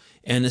Scripture.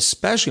 And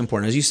especially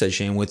important, as you said,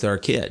 Shane, with our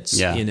kids.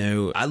 Yeah.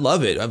 I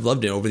love it. I've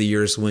loved it over the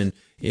years when,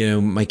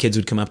 my kids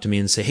would come up to me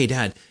and say, "Hey,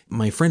 Dad,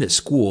 my friend at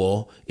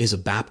school is a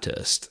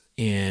Baptist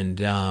and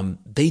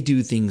they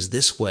do things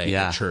this way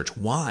at church.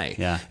 Why?"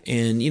 Yeah.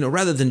 And,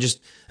 rather than just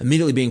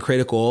immediately being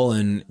critical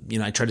and,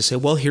 I try to say,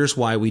 well, here's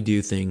why we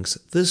do things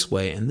this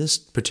way in this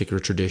particular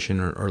tradition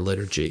or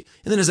liturgy.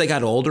 And then as they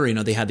got older,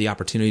 they had the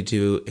opportunity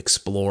to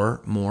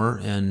explore more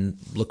and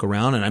look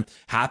around. And I'm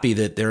happy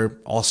that they're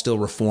all still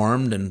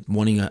Reformed and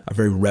wanting a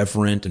very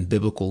reverent and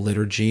biblical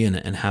liturgy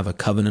and have a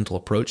covenantal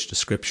approach to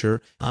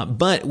Scripture.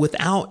 But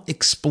without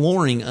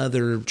exploring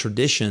other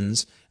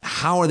traditions,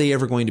 how are they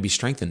ever going to be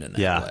strengthened in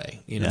that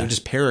way? They're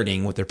just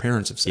parroting what their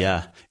parents have said.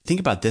 Yeah. Think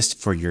about this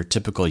for your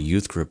typical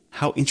youth group.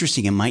 How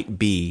interesting it might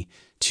be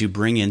to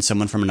bring in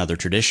someone from another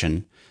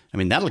tradition. I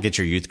mean, that'll get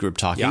your youth group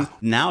talking. Yeah.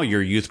 Now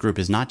your youth group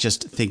is not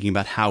just thinking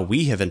about how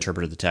we have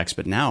interpreted the text,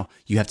 but now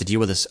you have to deal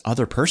with this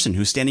other person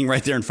who's standing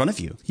right there in front of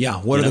you. Yeah.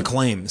 What are the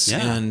claims?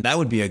 Yeah. And that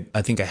would be,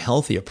 I think, a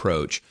healthy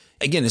approach.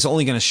 Again, it's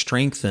only going to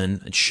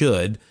strengthen, it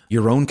should,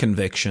 your own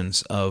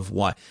convictions of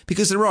why.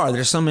 Because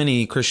there's so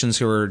many Christians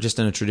who are just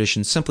in a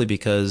tradition simply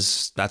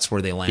because that's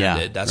where they landed.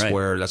 Yeah, that's right.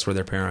 where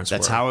their parents were.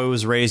 That's how I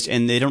was raised,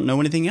 and they don't know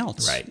anything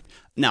else. Right.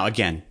 Now,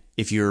 again,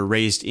 if you're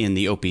raised in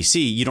the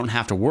OPC, you don't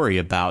have to worry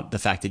about the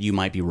fact that you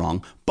might be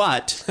wrong.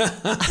 But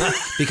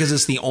because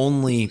it's the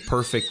only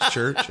perfect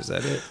church, is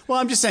that it? Well,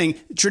 I'm just saying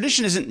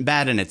tradition isn't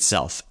bad in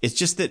itself. It's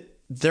just that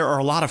there are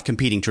a lot of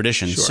competing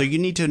traditions. Sure. So you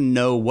need to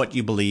know what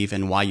you believe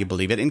and why you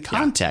believe it in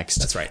context.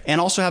 That's right. And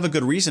also have a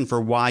good reason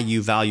for why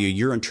you value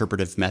your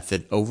interpretive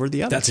method over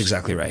the others. That's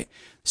exactly right.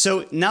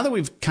 So now that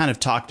we've kind of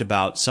talked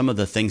about some of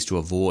the things to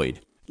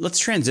avoid, let's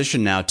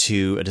transition now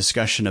to a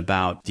discussion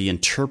about the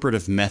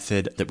interpretive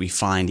method that we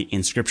find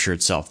in Scripture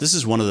itself. This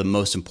is one of the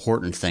most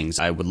important things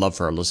I would love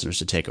for our listeners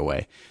to take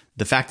away.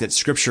 The fact that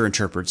Scripture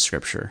interprets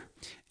Scripture.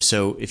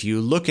 So if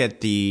you look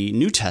at the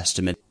New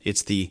Testament,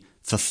 it's the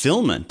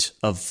fulfillment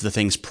of the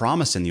things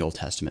promised in the Old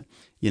Testament.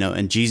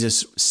 And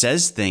Jesus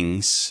says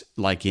things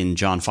like in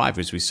John 5,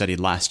 as we studied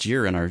last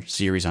year in our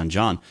series on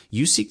John,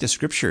 you seek the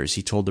Scriptures,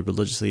 he told the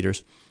religious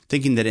leaders,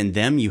 thinking that in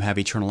them you have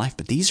eternal life.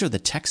 But these are the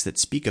texts that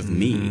speak of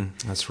me.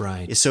 That's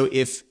right. So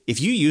if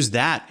you use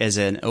that as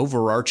an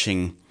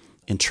overarching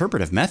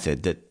interpretive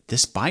method, that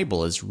this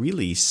Bible is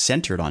really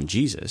centered on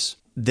Jesus,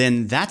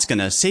 then that's going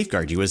to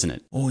safeguard you, isn't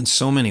it? Oh, in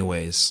so many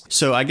ways.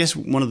 So I guess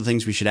one of the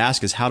things we should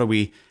ask is how do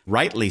we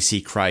rightly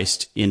see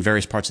Christ in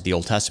various parts of the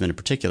Old Testament in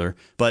particular?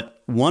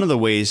 But one of the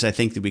ways I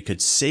think that we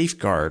could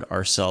safeguard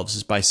ourselves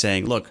is by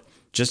saying, look,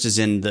 just as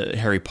in the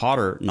Harry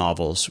Potter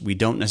novels, we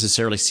don't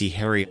necessarily see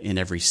Harry in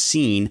every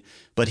scene,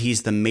 but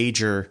he's the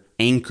major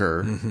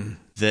anchor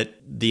that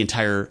the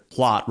entire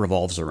plot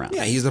revolves around.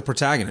 Yeah, he's the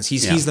protagonist.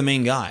 He's the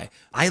main guy.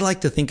 I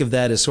like to think of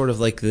that as sort of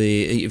like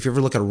if you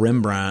ever look at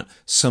Rembrandt,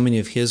 so many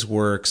of his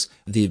works,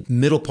 the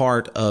middle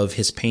part of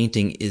his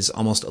painting is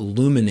almost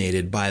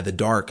illuminated by the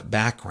dark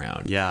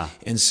background. Yeah.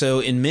 And so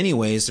in many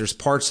ways, there's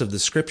parts of the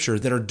Scripture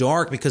that are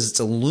dark because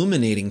it's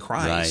illuminating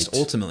Christ, Right.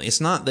 ultimately.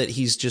 It's not that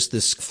he's just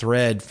this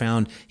thread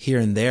found here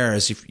and there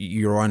as if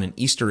you're on an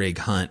Easter egg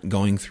hunt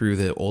going through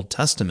the Old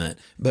Testament,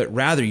 but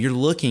rather you're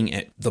looking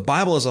at the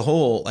Bible as a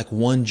whole like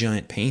one giant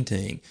giant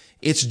painting.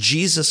 It's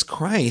Jesus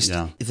Christ,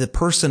 the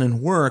person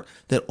and work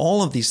that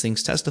all of these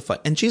things testify.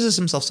 And Jesus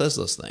himself says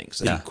those things.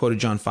 He quoted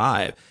John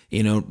 5.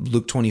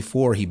 Luke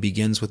 24, he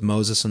begins with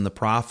Moses and the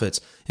prophets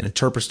and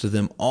interprets to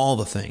them all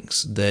the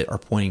things that are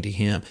pointing to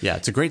him. Yeah,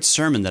 it's a great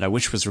sermon that I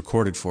wish was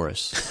recorded for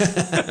us.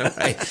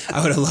 Right.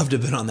 I would have loved to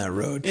have been on that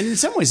road. And in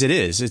some ways it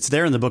is. It's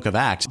there in the book of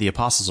Acts. The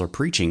apostles are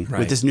preaching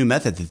with this new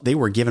method that they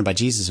were given by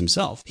Jesus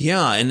himself.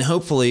 Yeah, and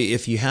hopefully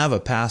if you have a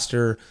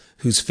pastor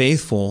who's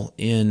faithful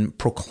in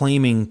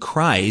proclaiming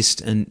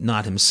Christ and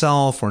not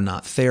himself or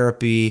not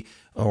therapy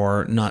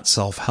or not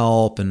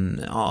self-help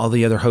and all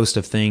the other host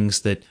of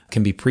things that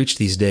can be preached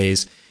these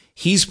days,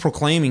 he's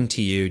proclaiming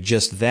to you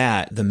just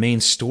that, the main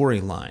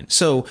storyline.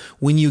 So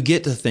when you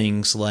get to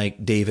things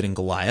like David and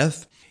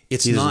Goliath,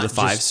 These are the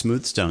 5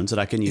 smooth stones that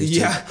I can use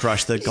to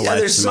crush the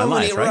Goliaths in my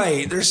life,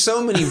 right? There's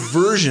so many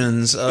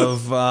versions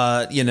of,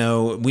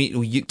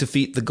 you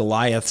defeat the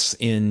Goliaths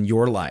in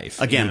your life.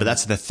 Again, but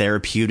that's the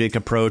therapeutic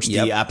approach,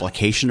 the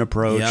application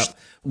approach. Yep.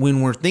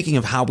 When we're thinking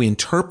of how we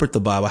interpret the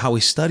Bible, how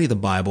we study the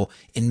Bible,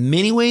 in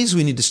many ways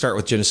we need to start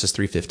with Genesis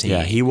 3:15.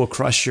 Yeah, he will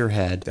crush your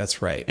head.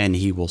 That's right. And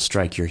he will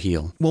strike your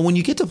heel. Well, when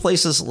you get to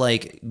places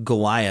like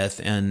Goliath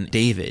and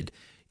David,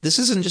 this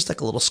isn't just like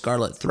a little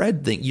scarlet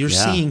thread thing. You're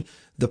seeing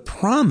the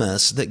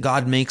promise that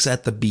God makes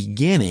at the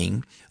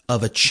beginning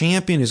of a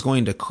champion who's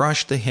going to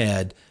crush the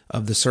head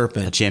of the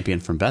serpent. A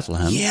champion from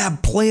Bethlehem. Yeah,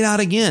 played out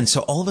again.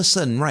 So all of a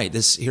sudden,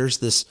 here's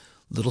this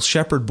little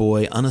shepherd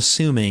boy,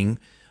 unassuming,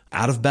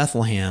 out of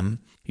Bethlehem.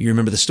 You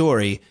remember the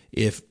story.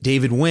 If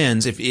David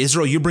wins, if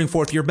Israel, you bring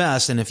forth your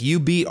best, and if you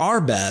beat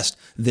our best,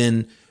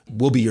 then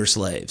we'll be your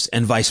slaves,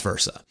 and vice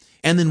versa.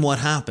 And then what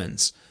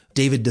happens?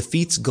 David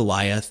defeats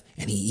Goliath,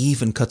 and he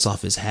even cuts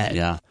off his head.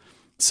 Yeah.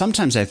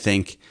 Sometimes I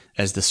think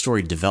as the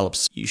story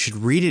develops, you should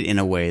read it in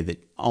a way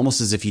that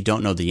almost as if you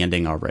don't know the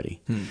ending already.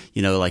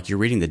 Like you're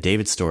reading the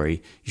David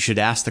story, you should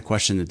ask the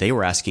question that they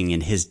were asking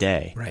in his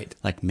day. Right.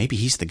 Like maybe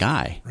he's the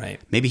guy.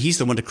 Right. Maybe he's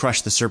the one to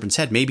crush the serpent's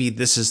head. Maybe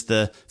this is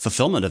the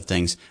fulfillment of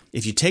things.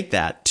 If you take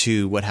that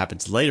to what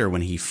happens later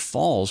when he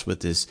falls with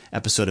this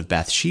episode of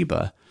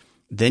Bathsheba,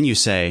 then you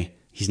say,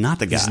 he's not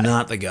the guy. He's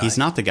not the guy. He's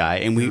not the guy.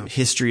 And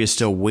history is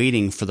still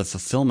waiting for the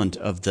fulfillment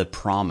of the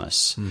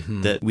promise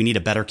that we need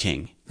a better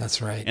king. That's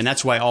right. And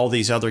that's why all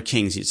these other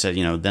kings, he said,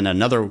 then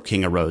another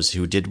king arose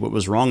who did what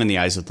was wrong in the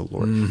eyes of the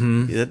Lord.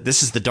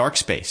 This is the dark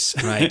space.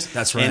 Right.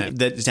 That's right. And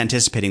that is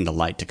anticipating the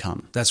light to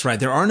come. That's right.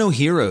 There are no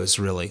heroes,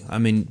 really. I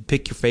mean,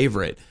 pick your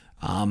favorite.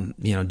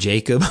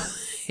 Jacob,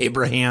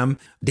 Abraham,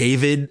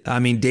 David. I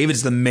mean,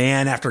 David's the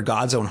man after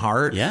God's own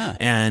heart. Yeah.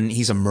 And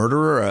he's a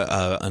murderer,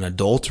 an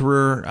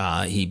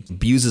adulterer. He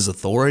abuses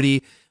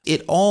authority.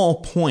 It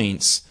all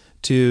points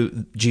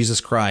to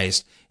Jesus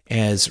Christ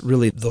as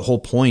really the whole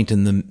point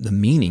and the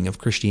meaning of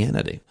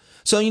Christianity.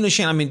 So,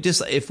 Shane, I mean,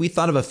 just if we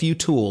thought of a few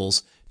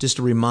tools just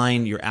to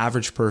remind your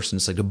average person,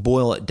 it's like to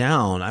boil it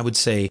down, I would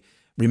say,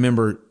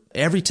 remember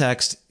every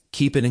text,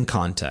 keep it in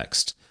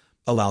context.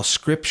 Allow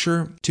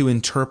Scripture to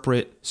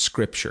interpret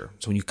Scripture.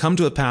 So when you come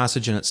to a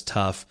passage and it's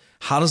tough,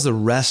 how does the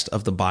rest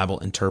of the Bible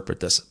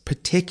interpret this?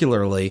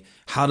 Particularly,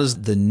 how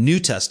does the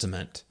New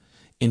Testament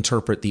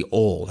interpret the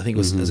Old? I think it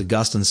was, as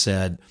Augustine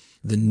said,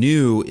 the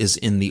new is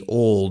in the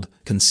old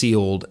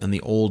concealed, and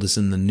the old is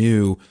in the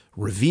new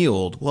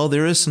revealed. Well,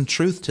 there is some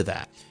truth to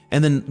that.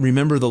 And then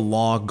remember the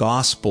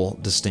law-gospel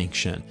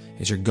distinction.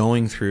 As you're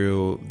going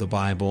through the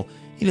Bible,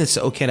 it's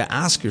okay to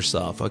ask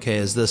yourself, okay,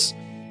 is this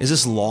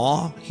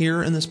law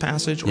here in this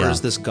passage, or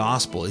is this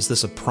gospel? Is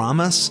this a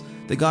promise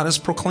that God is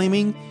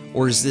proclaiming,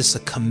 or is this a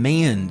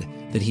command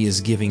that he is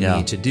giving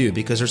me to do?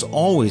 Because there's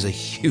always a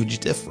huge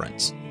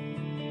difference.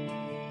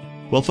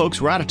 Well,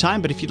 folks, we're out of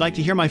time, but if you'd like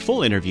to hear my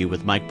full interview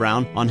with Mike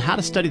Brown on how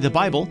to study the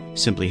Bible,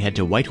 simply head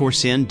to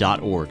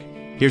whitehorseinn.org.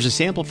 Here's a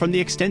sample from the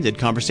extended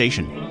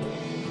conversation.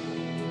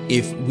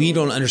 If we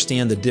don't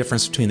understand the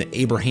difference between the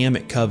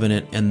Abrahamic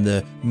covenant and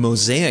the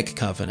Mosaic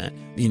covenant,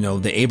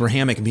 the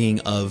Abrahamic being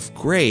of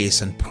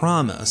grace and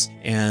promise,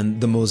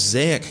 and the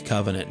Mosaic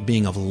covenant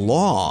being of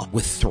law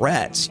with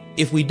threats,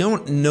 if we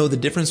don't know the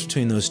difference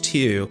between those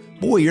two,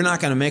 boy, you're not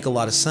going to make a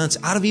lot of sense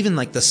out of even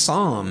like the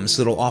Psalms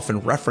that'll often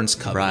reference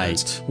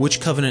covenants. Right. Which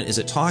covenant is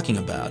it talking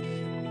about?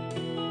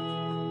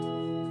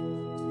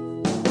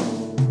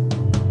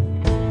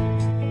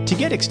 To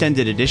get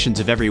extended editions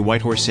of every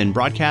White Horse Inn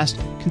broadcast,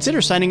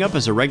 consider signing up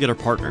as a regular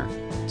partner.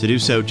 To do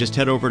so, just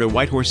head over to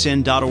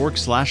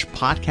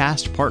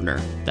whitehorseinn.org/podcast partner.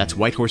 That's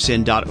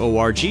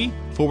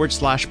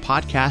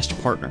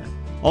whitehorseinn.org/podcast partner.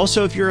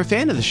 Also, if you're a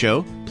fan of the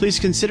show, please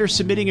consider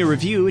submitting a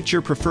review at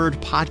your preferred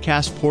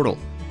podcast portal.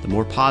 The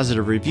more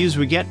positive reviews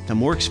we get, the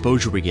more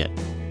exposure we get.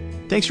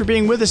 Thanks for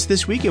being with us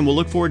this week, and we'll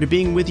look forward to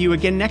being with you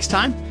again next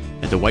time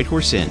at the White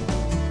Horse Inn.